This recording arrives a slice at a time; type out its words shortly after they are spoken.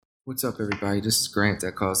What's up, everybody? This is Grant,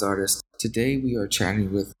 that calls artist. Today we are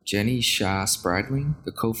chatting with Jenny Shaw Spradling,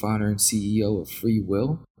 the co-founder and CEO of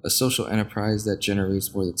FreeWill, a social enterprise that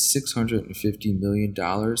generates more than $650 million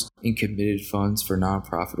in committed funds for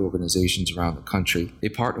nonprofit organizations around the country. They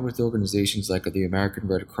partner with organizations like the American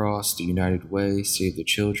Red Cross, the United Way, Save the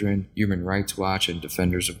Children, Human Rights Watch, and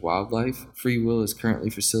Defenders of Wildlife. FreeWill is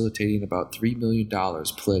currently facilitating about $3 million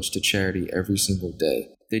pledged to charity every single day.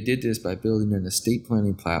 They did this by building an estate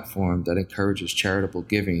planning platform that encourages charitable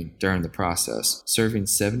giving during the process. Serving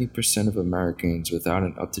 70% of Americans without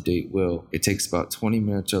an up-to-date will, it takes about 20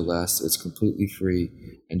 minutes or less, it's completely free,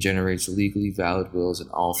 and generates legally valid wills in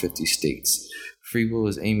all 50 states. FreeWill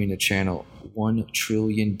is aiming to channel $1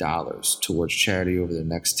 trillion towards charity over the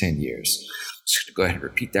next 10 years. Just go ahead and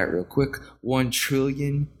repeat that real quick. $1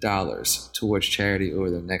 trillion towards charity over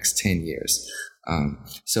the next 10 years.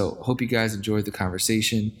 So hope you guys enjoyed the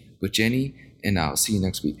conversation with Jenny, and I'll see you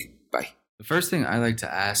next week. Bye. The first thing I like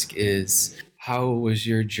to ask is, how was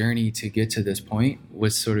your journey to get to this point?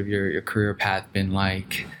 What's sort of your career path been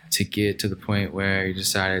like to get to the point where you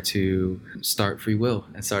decided to start FreeWill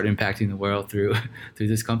and start impacting the world through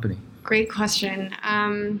this company? Great question.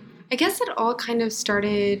 I guess it all kind of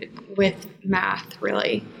started with math,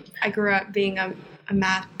 really. I grew up being a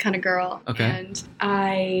math kind of girl. Okay. And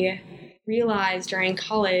I realized during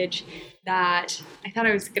college that I thought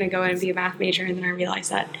I was going to go in and be a math major, and then I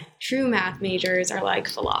realized that true math majors are like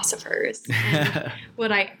philosophers. And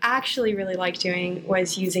what I actually really liked doing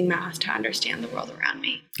was using math to understand the world around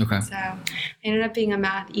me. Okay. So I ended up being a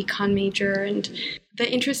math econ major, and the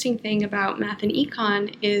interesting thing about math and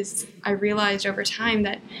econ is I realized over time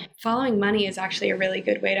that following money is actually a really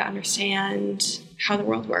good way to understand how the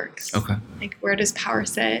world works. Okay. Like, where does power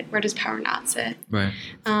sit? Where does power not sit? Right.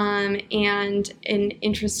 And an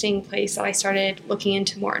interesting place that I started looking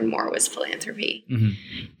into more and more was philanthropy. Mm-hmm.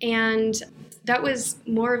 And that was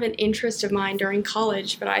more of an interest of mine during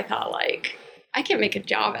college, but I thought, like, I can make a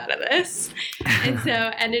job out of this. And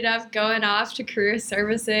so ended up going off to career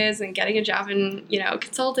services and getting a job in,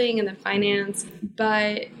 consulting and then finance.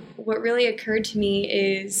 But what really occurred to me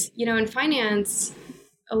is, in finance,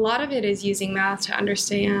 a lot of it is using math to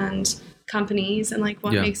understand companies and like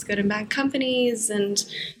what makes good and bad companies and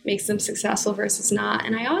makes them successful versus not.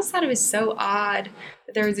 And I always thought it was so odd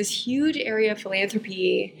that there was this huge area of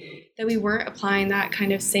philanthropy that we weren't applying that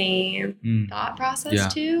kind of same thought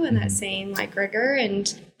process to, and that same like rigor,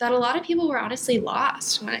 and that a lot of people were honestly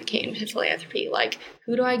lost when it came to philanthropy. Like,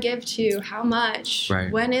 who do I give to? How much? Right.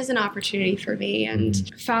 When is an opportunity for me? And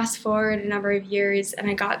fast forward a number of years, and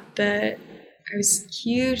I was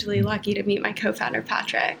hugely lucky to meet my co-founder,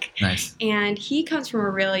 Patrick. Nice. And he comes from a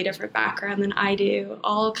really different background than I do,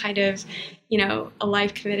 all kind of, a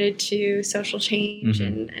life committed to social change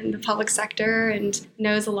and the public sector, and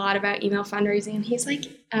knows a lot about email fundraising. And he's like,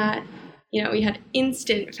 we had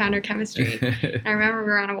instant founder chemistry. I remember we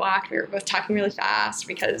were on a walk, we were both talking really fast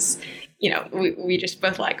because, we just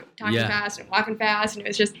both like talking fast and walking fast. And it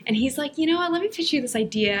was just, and he's like, you know what, let me pitch you this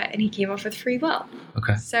idea. And he came up with FreeWill.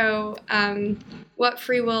 Okay. So what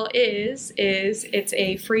FreeWill is it's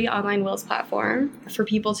a free online wills platform for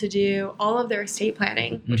people to do all of their estate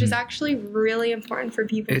planning, which is actually really important for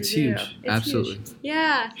people to do. Huge. It's absolutely huge.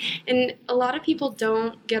 Yeah. And a lot of people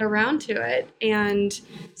don't get around to it. And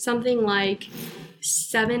something like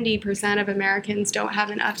 70% of Americans don't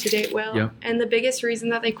have an up-to-date will. Yep. And the biggest reason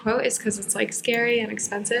that they quote is because it's like scary and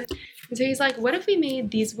expensive. And so he's like, what if we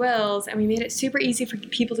made these wills and we made it super easy for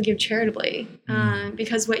people to give charitably?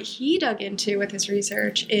 Because what he dug into with his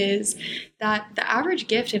research is that the average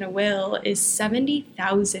gift in a will is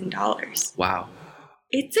 $70,000. Wow.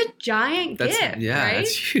 It's a giant gift, right?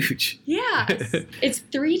 That's huge. Yeah. It's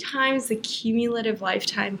 3 times the cumulative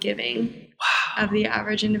lifetime giving of the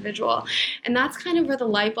average individual. And that's kind of where the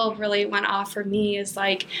light bulb really went off for me, is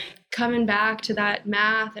like coming back to that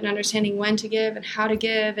math and understanding when to give and how to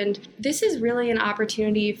give. And this is really an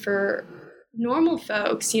opportunity for normal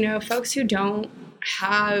folks, folks who don't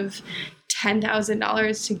have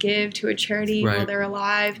 $10,000 to give to a charity while they're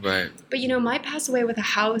alive, but might pass away with a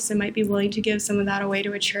house and might be willing to give some of that away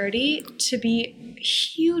to a charity to be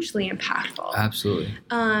hugely impactful. Absolutely.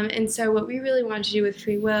 And so what we really want to do with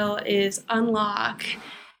FreeWill is unlock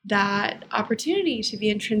that opportunity to be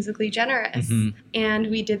intrinsically generous. And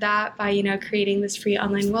we did that by, creating this free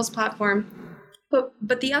online wills platform.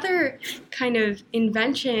 But the other kind of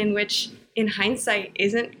invention, which in hindsight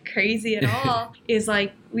isn't crazy at all, is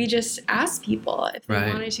like we just asked people if they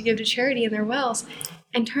wanted to give to charity in their wills.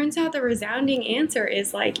 And turns out the resounding answer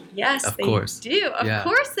is like, yes, Of they course. do. Of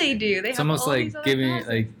course they do. They It's have almost all like these other giving, causes.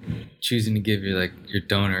 like choosing to give you like your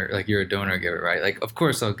donor, like you're a donor giver, right? Like, of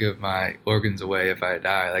course I'll give my organs away if I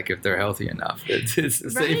die, like if they're healthy enough. It's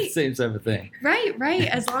the Right. same type of thing. Right.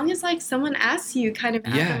 As long as like someone asks you kind of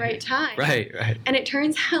at Yeah. the right time. Right. And it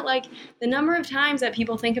turns out like the number of times that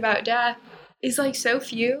people think about death is like so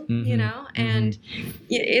few, you Mhm. know, and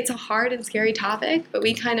it's a hard and scary topic, but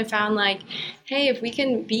we kind of found like, hey, if we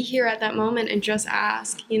can be here at that moment and just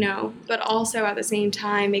ask, you know, but also at the same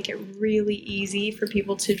time make it really easy for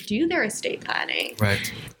people to do their estate planning.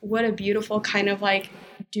 Right. What a beautiful kind of like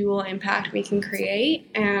dual impact we can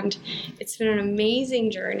create. And it's been an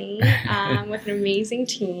amazing journey with an amazing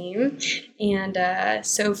team. And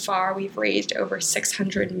so far, we've raised over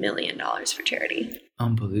 $600 million for charity.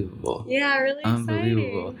 Unbelievable. Yeah, really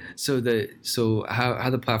Unbelievable. exciting. So how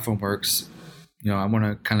the platform works, you know, I want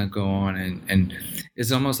to kind of go on and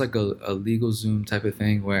it's almost like a legal Zoom type of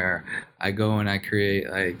thing where I go and I create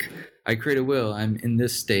a will. I'm in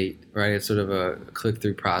this state, right? It's sort of a click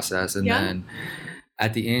through process. And then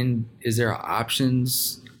at the end, is there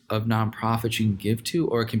options of nonprofits you can give to,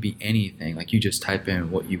 or it can be anything? Like you just type in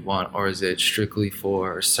what you want, or is it strictly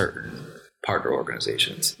for certain partner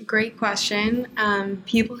organizations? Great question.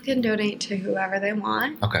 People can donate to whoever they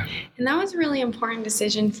want. Okay. And that was a really important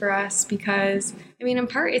decision for us because, I mean, in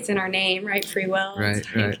part, it's in our name, right? Free will.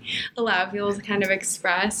 It's like allow people to kind of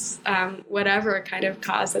express whatever kind of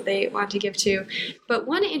cause that they want to give to. But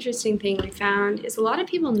one interesting thing we found is a lot of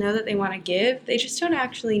people know that they want to give. They just don't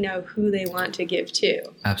actually know who they want to give to.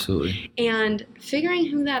 Absolutely. And figuring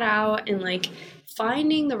who that out and like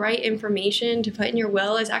finding the right information to put in your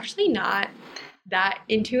will is actually not that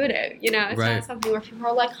intuitive. You know, it's not something where people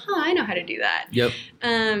are like, I know how to do that. Yep.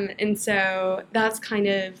 And so that's kind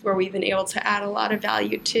of where we've been able to add a lot of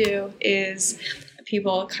value to is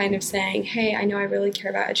people kind of saying, hey, I know I really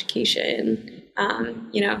care about education.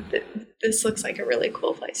 You know, this looks like a really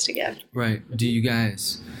cool place to give. Right. Do you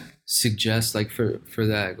guys suggest, like for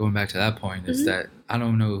that, going back to that point, is that I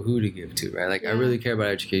don't know who to give to, right? Like I really care about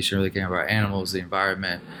education, really care about animals, the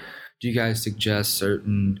environment. Do you guys suggest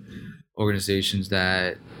certain organizations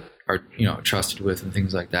that are, you know, trusted with and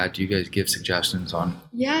things like that? Do you guys give suggestions on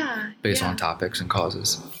based on topics and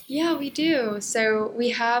causes? Yeah, we do. So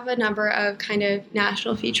we have a number of kind of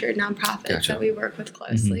national featured nonprofits that we work with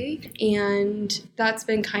closely. And that's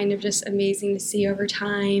been kind of just amazing to see over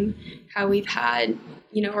time how we've had,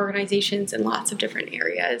 you know, organizations in lots of different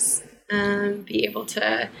areas be able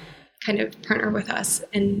to kind of partner with us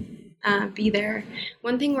and be there.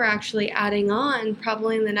 One thing we're actually adding on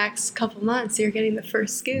probably in the next couple months, so you're getting the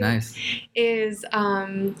first scoop, is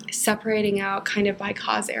separating out kind of by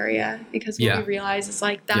cause area, because what we realize is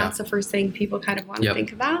like that's the first thing people kind of want to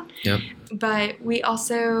think about. But we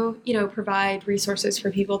also, you know, provide resources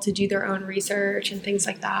for people to do their own research and things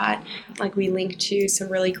like that. Like we link to some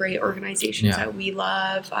really great organizations that we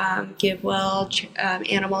love, GiveWell,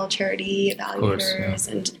 Animal Charity Evaluators,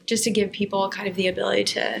 and just to give people kind of the ability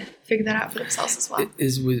to figure that out for themselves as well.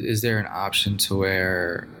 Is there an option to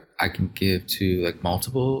where I can give to like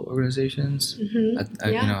multiple organizations? You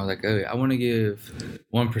know, like I want to give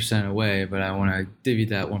 1% away, but I want to divvy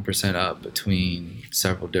that 1% up between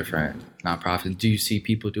several different nonprofits. Do you see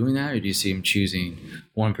people doing that, or do you see them choosing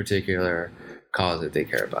one particular cause that they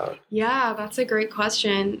care about? Yeah, that's a great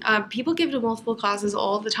question. People give to multiple causes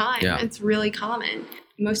all the time. It's really common.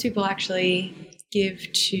 Most people actually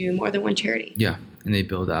give to more than one charity. Yeah, and they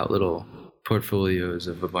build out little portfolios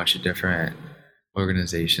of a bunch of different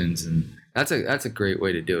organizations, and that's a great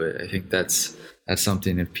way to do it. I think that's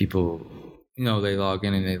something, if people, you know, they log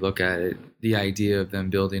in and they look at it, the idea of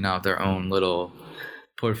them building out their own little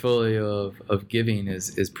portfolio of giving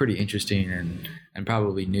is pretty interesting and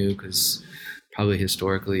probably new, because probably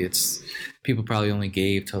historically it's people probably only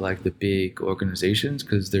gave to like the big organizations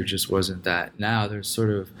because there just wasn't that. Now there's sort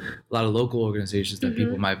of a lot of local organizations that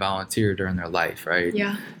people might volunteer during their life, right?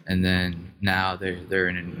 Yeah. And then now they're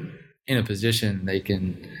in a position they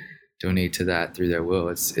can donate to that through their will.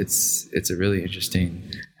 It's a really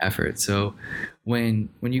interesting effort. So when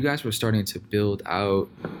you guys were starting to build out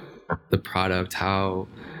the product, how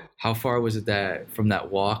far was it that from that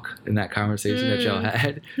walk and that conversation that y'all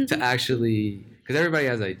had to actually, because everybody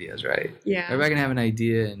has ideas, right? Yeah. Everybody can have an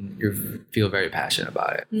idea and you feel very passionate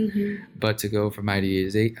about it. But to go from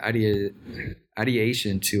ideation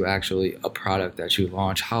to actually a product that you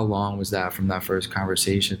launch, how long was that from that first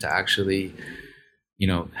conversation to actually, you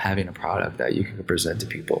know, having a product that you can present to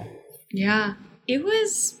people? Yeah, it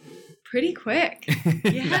was pretty quick.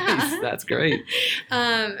 Yeah. Nice. That's great.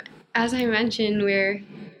 As I mentioned, we're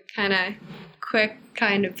kind of quick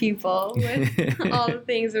kind of people with all the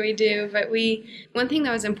things that we do. But one thing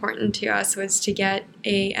that was important to us was to get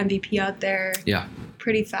a MVP out there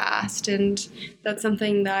pretty fast. And that's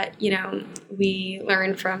something that, we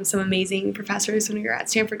learned from some amazing professors when we were at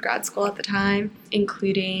Stanford grad school at the time,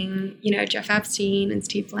 including, Jeff Epstein and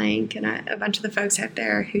Steve Blank and a bunch of the folks out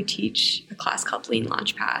there who teach a class called Lean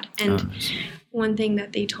Launchpad. And one thing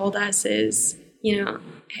that they told us is,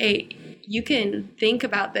 hey, you can think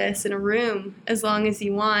about this in a room as long as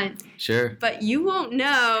you want. Sure. But you won't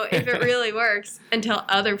know if it really works until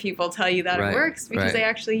other people tell you that it works because they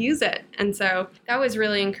actually use it. And so that was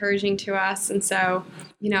really encouraging to us. And so,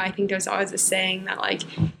 I think there's always a saying that, like,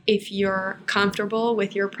 if you're comfortable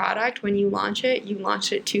with your product when you launch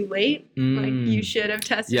it too late. Like, you should have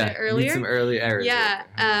tested it earlier. Need some early errors. Yeah.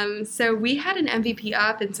 So we had an MVP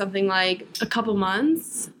up in something like a couple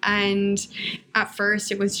months. And at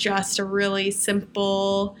first it was just a really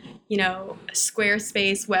simple,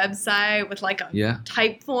 Squarespace website with like a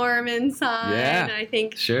type form inside. Yeah. And I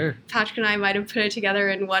think Patrick and I might have put it together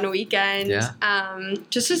in one weekend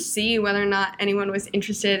just to see whether or not anyone was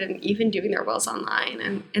interested in even doing their wills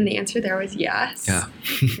online. And the answer there was yes. Yeah.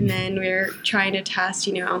 And then we were trying to test,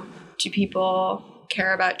 do people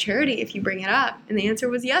care about charity if you bring it up? And the answer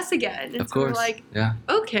was yes again. And of course. We're like,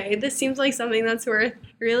 okay, this seems like something that's worth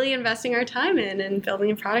really investing our time in and building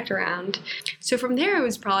a product around. So from there, it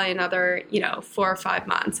was probably another, 4 or 5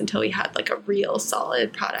 months until we had like a real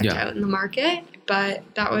solid product out in the market. But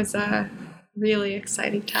that was a really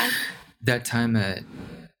exciting time. That time at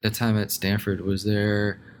Stanford, was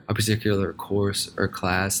there a particular course or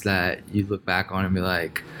class that you look back on and be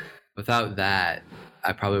like, without that,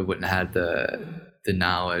 I probably wouldn't have had the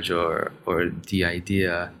knowledge or the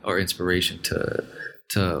idea or inspiration to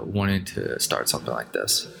wanting to start something like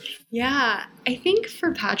this? Yeah, I think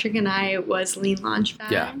for Patrick and I, it was Lean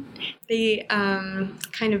Launchpad. Yeah. They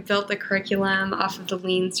kind of built the curriculum off of the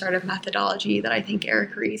Lean startup methodology that I think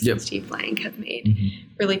Eric Ries and Steve Blank have made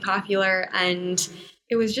really popular. And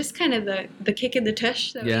it was just kind of the kick in the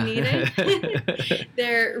tush that we needed.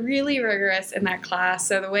 They're really rigorous in that class.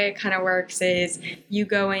 So the way it kind of works is you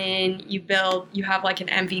go in, you build, you have like an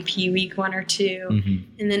MVP week 1 or 2.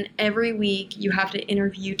 And then every week you have to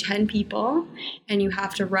interview 10 people and you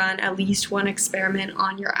have to run at least one experiment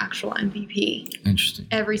on your actual MVP. Interesting.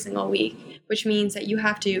 Every single week, which means that you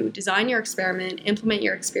have to design your experiment, implement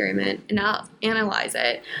your experiment, analyze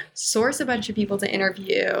it, source a bunch of people to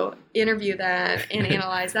interview them, and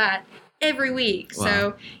analyze that every week. Wow.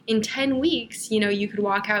 So in 10 weeks, you could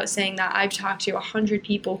walk out saying that I've talked to 100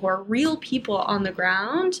 people who are real people on the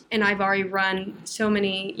ground, and I've already run so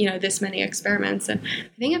many, this many experiments. And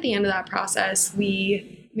I think at the end of that process,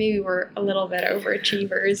 we maybe were a little bit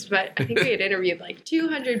overachievers, but I think we had interviewed like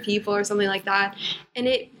 200 people or something like that. And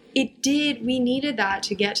we needed that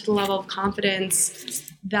to get to the level of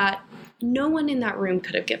confidence that no one in that room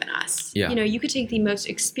could have given us. Yeah. You could take the most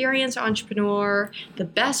experienced entrepreneur, the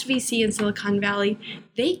best VC in Silicon Valley.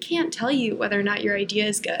 They can't tell you whether or not your idea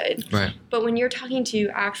is good. Right. But when you're talking to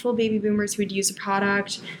actual baby boomers who would use a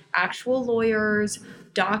product, actual lawyers,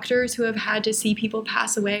 doctors who have had to see people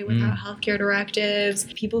pass away without healthcare directives,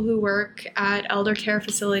 people who work at elder care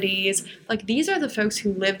facilities, like these are the folks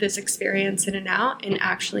who live this experience in and out and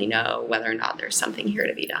actually know whether or not there's something here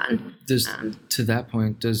to be done. To that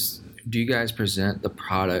point, do you guys present the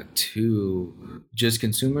product to just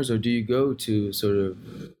consumers, or do you go to sort of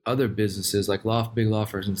other businesses like big law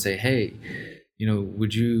firms and say, hey,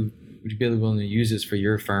 would you be willing to use this for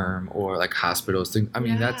your firm, or like hospitals? I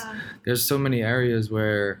mean, there's so many areas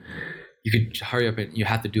where you could hurry up and you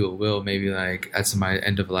have to do a will, maybe like at my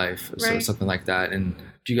end of life, or something like that. And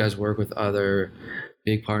do you guys work with other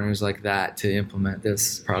big partners like that to implement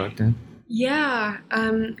this product in? Yeah,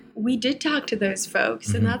 we did talk to those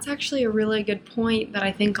folks, and that's actually a really good point that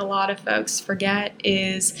I think a lot of folks forget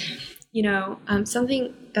is,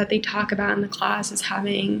 something that they talk about in the class is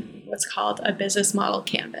having what's called a business model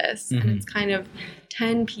canvas. And it's kind of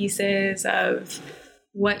 10 pieces of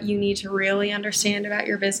what you need to really understand about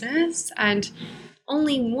your business. And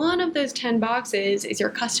only one of those 10 boxes is your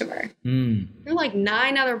customer. There are like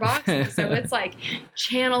 9 other boxes. So it's like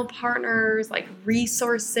channel partners, like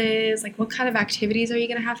resources, like what kind of activities are you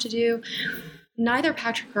going to have to do? Neither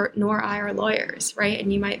Patrick nor I are lawyers, right?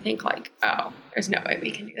 And you might think like, oh, there's no way we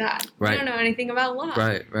can do that. Right. I don't know anything about law.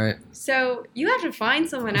 Right. So you have to find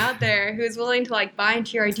someone out there who's willing to like buy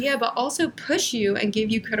into your idea, but also push you and give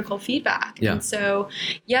you critical feedback. Yeah. And so,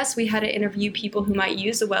 yes, we had to interview people who might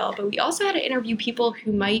use the will, but we also had to interview people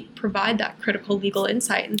who might provide that critical legal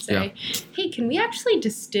insight and say, hey, can we actually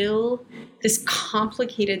distill this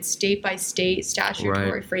complicated state-by-state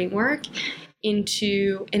statutory framework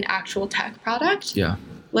into an actual tech product. Yeah.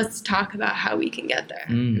 Let's talk about how we can get there.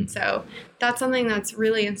 And so that's something that's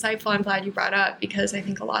really insightful. I'm glad you brought up, because I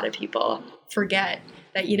think a lot of people forget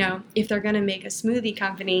that, you know, if they're going to make a smoothie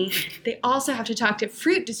company, they also have to talk to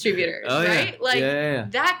fruit distributors, right? Yeah. Like Yeah.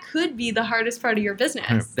 that could be the hardest part of your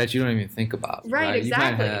business. That you don't even think about. Right,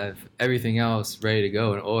 exactly. You might have everything else ready to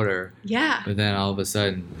go in order. Yeah. But then all of a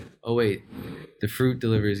sudden, oh wait, the fruit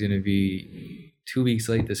delivery is going to be 2 weeks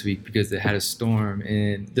late this week because they had a storm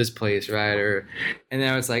in this place, right? And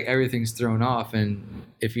now it's like everything's thrown off. And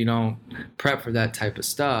if you don't prep for that type of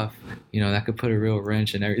stuff, you know, that could put a real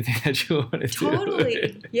wrench in everything that you want to do.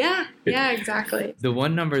 Totally. Yeah, exactly. The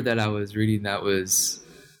one number that I was reading that was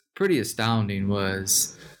pretty astounding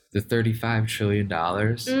was the $35 trillion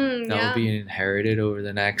that will be inherited over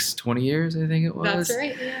the next 20 years, I think it was. That's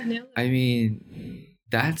right. Yeah, no. I mean,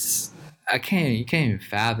 you can't even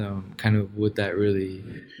fathom kind of what that really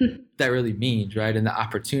means, right? And the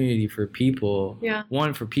opportunity for people,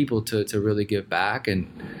 for people to really give back and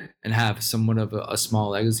have somewhat of a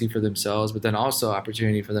small legacy for themselves, but then also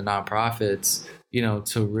opportunity for the nonprofits, you know,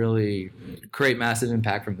 to really create massive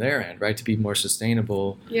impact from their end, right? To be more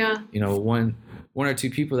sustainable. Yeah. You know, one or two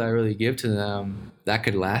people that really give to them, that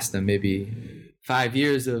could last them maybe 5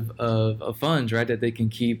 years of funds, right, that they can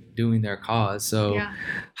keep doing their cause. So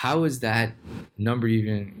how is that number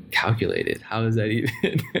even calculated? How is that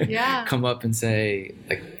even come up and say,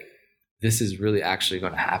 like, this is really actually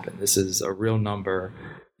going to happen? This is a real number.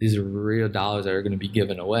 These are real dollars that are going to be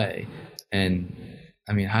given away. And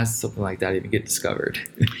I mean, how does something like that even get discovered?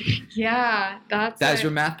 Yeah, that's your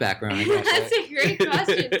math background, I guess. That's a great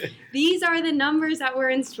question. These are the numbers that were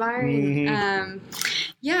inspiring.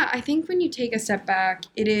 Yeah, I think when you take a step back,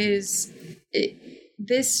 this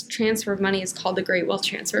transfer of money is called the Great Wealth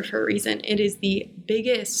Transfer for a reason. It is the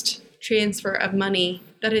biggest transfer of money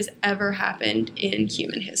that has ever happened in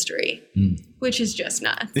human history, which is just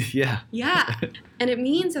nuts. Yeah. And it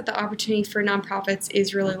means that the opportunity for nonprofits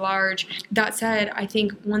is really large. That said, I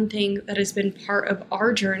think one thing that has been part of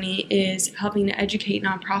our journey is helping to educate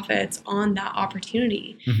nonprofits on that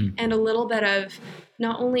opportunity. And a little bit of,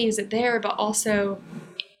 not only is it there, but also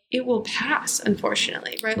it will pass,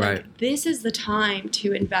 unfortunately, right? Like, this is the time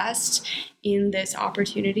to invest in this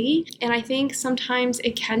opportunity. And I think sometimes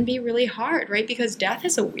it can be really hard, right? Because death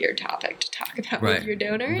is a weird topic to talk about with your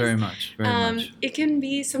donors. Very much. It can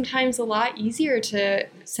be sometimes a lot easier to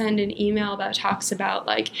send an email that talks about,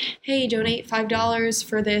 like, hey, donate $5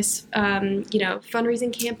 for this,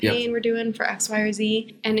 fundraising campaign we're doing for X, Y, or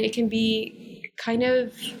Z. And it can be kind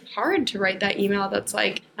of hard to write that email that's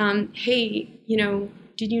like, hey,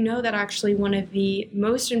 did you know that actually one of the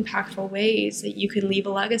most impactful ways that you can leave a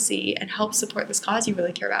legacy and help support this cause you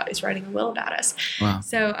really care about is writing a will about us? Wow.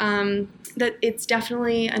 So that it's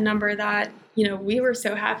definitely a number that, we were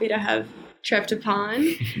so happy to have tripped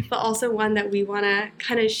upon, but also one that we want to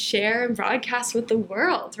kind of share and broadcast with the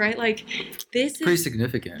world, right? Like, this is pretty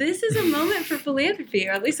significant. This is a moment for philanthropy,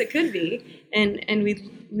 or at least it could be, and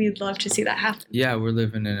we'd love to see that happen. Yeah, we're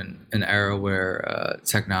living in an era where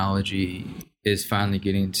technology is finally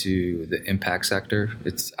getting to the impact sector.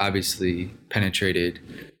 It's obviously penetrated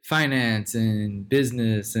finance and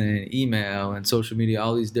business and email and social media,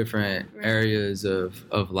 all these different areas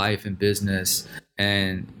of life and business.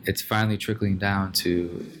 And it's finally trickling down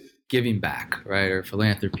to giving back, right? Or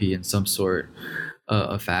philanthropy in some sort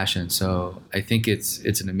of fashion. So I think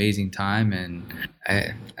it's an amazing time. And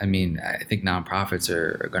I think nonprofits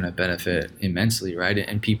are going to benefit immensely, right?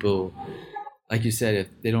 And people, like you said, if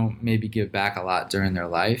they don't maybe give back a lot during their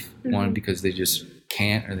life, one, because they just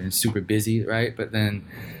can't, or they're super busy, right? But then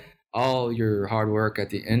all your hard work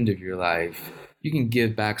at the end of your life, you can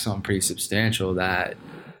give back something pretty substantial that,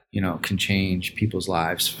 can change people's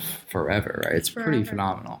lives forever, right? It's pretty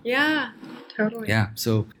phenomenal. Yeah, totally. Yeah.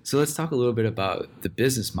 So let's talk a little bit about the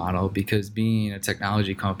business model, because being a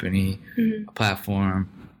technology company, a platform,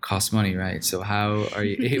 costs money, right? So how are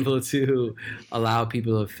you able to allow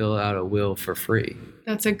people to fill out a will for free?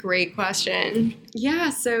 That's a great question. Yeah,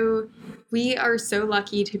 so we are so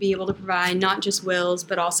lucky to be able to provide not just wills,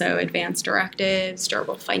 but also advanced directives,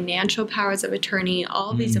 durable financial powers of attorney, all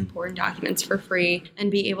of these important documents for free, and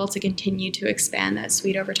be able to continue to expand that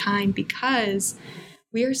suite over time, because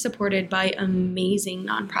we are supported by amazing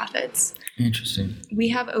nonprofits. Interesting. We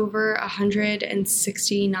have over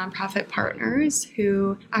 160 nonprofit partners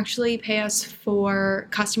who actually pay us for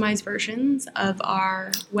customized versions of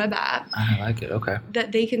our web app I like it. Okay.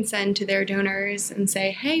 that they can send to their donors and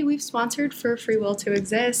say, hey, we've sponsored for Free Will to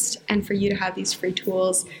exist and for you to have these free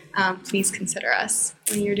tools. Please consider us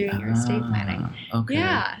when you're doing your estate planning. Okay.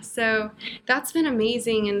 Yeah, so that's been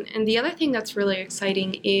amazing. And the other thing that's really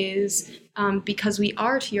exciting is because we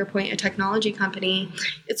are, to your point, a technology company,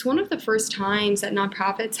 it's one of the first times that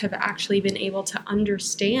nonprofits have actually been able to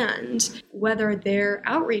understand whether their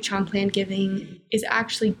outreach on planned giving is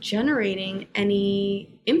actually generating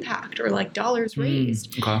any impact or like dollars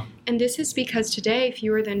raised. Okay. And this is because today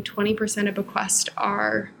fewer than 20% of bequests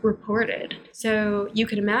are reported. So you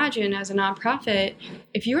could imagine as a nonprofit,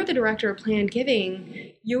 if you're the director of planned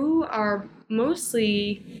giving, you are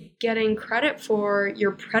mostly getting credit for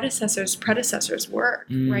your predecessor's work,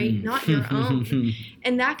 right? Not your own.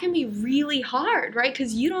 And that can be really hard, right?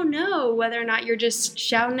 Because you don't know whether or not you're just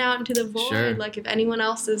shouting out into the void, Sure. like if anyone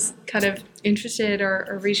else is kind of interested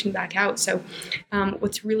or reaching back out. So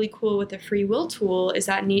what's really cool with the Free Will tool is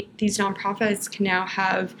that these nonprofits can now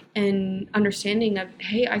have an understanding of,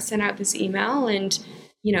 hey, I sent out this email and,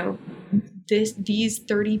 you know, these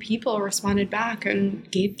 30 people responded back and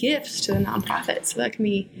gave gifts to the nonprofit. So that can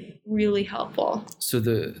be really helpful. So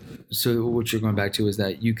what you're going back to is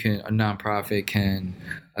that a nonprofit can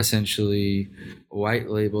essentially white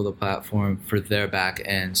label the platform for their back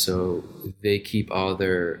end, so they keep all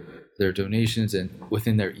their donations and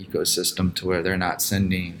within their ecosystem to where they're not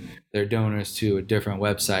sending their donors to a different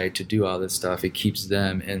website to do all this stuff. It keeps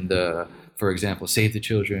them in the, for example, Save the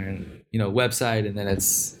Children, website, and then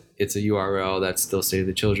it's a URL that's still Save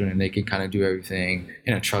the Children, and they can kind of do everything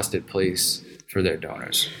in a trusted place for their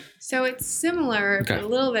donors. So it's similar, Okay. but a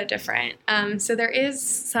little bit different. So there is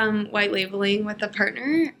some white labeling with the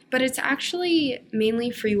partner, but it's actually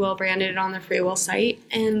mainly Free Will branded on the Free Will site.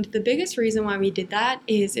 And the biggest reason why we did that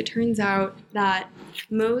is it turns out that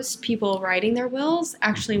most people writing their wills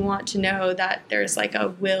actually want to know that there's like a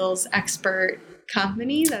wills expert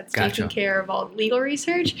company that's Gotcha. taking care of all legal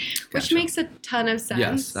research, which Gotcha. makes a ton of sense.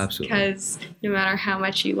 Yes, absolutely. Because no matter how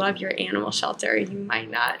much you love your animal shelter, you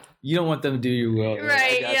might not. You don't want them to do your will.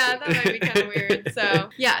 Right, yeah, that might be kind of weird. So,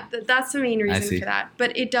 yeah, that's the main reason see. for that.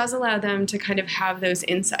 But it does allow them to kind of have those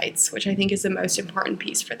insights, which I think is the most important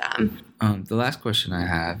piece for them. The last question I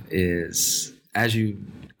have is, as you've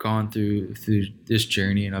gone through this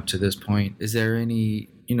journey and up to this point, is there any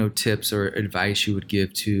tips or advice you would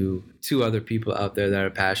give to other people out there that are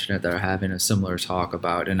passionate, that are having a similar talk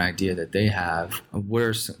about an idea that they have?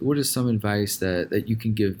 What is some advice that you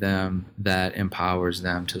can give them that empowers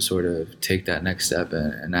them to sort of take that next step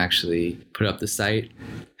and actually put up the site,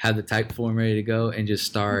 have the type form ready to go, and just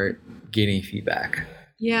start getting feedback?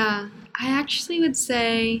 Yeah, I actually would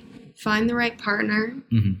say find the right partner.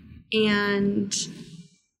 Mm-hmm. And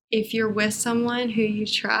if you're with someone who you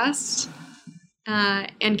trust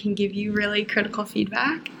and can give you really critical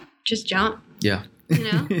feedback, just jump. Yeah.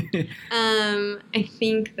 I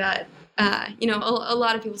think that, a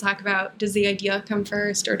lot of people talk about, does the idea come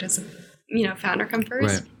first or does the founder come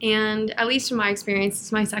first? Right. And at least in my experience,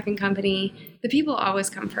 it's my second company, the people always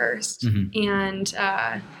come first. Mm-hmm.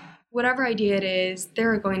 And whatever idea it is,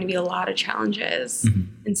 there are going to be a lot of challenges.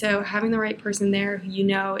 Mm-hmm. And so having the right person there who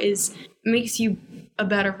makes you a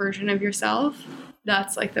better version of yourself,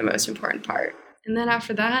 that's like the most important part. And then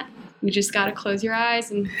after that, you just got to close your eyes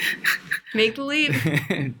and make the leap.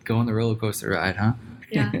 Go on the roller coaster ride, huh?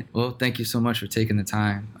 Yeah. Well, thank you so much for taking the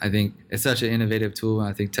time. I think it's such an innovative tool, and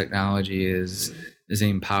I think technology is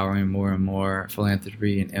empowering more and more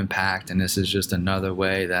philanthropy and impact. And this is just another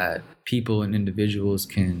way that people and individuals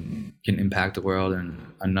can impact the world, and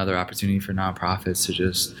another opportunity for nonprofits to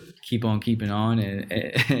just keep on keeping on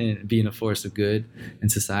and being a force of good in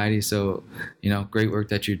society. So, great work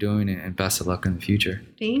that you're doing, and best of luck in the future.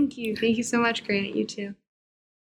 Thank you. Thank you so much, Grant. You too.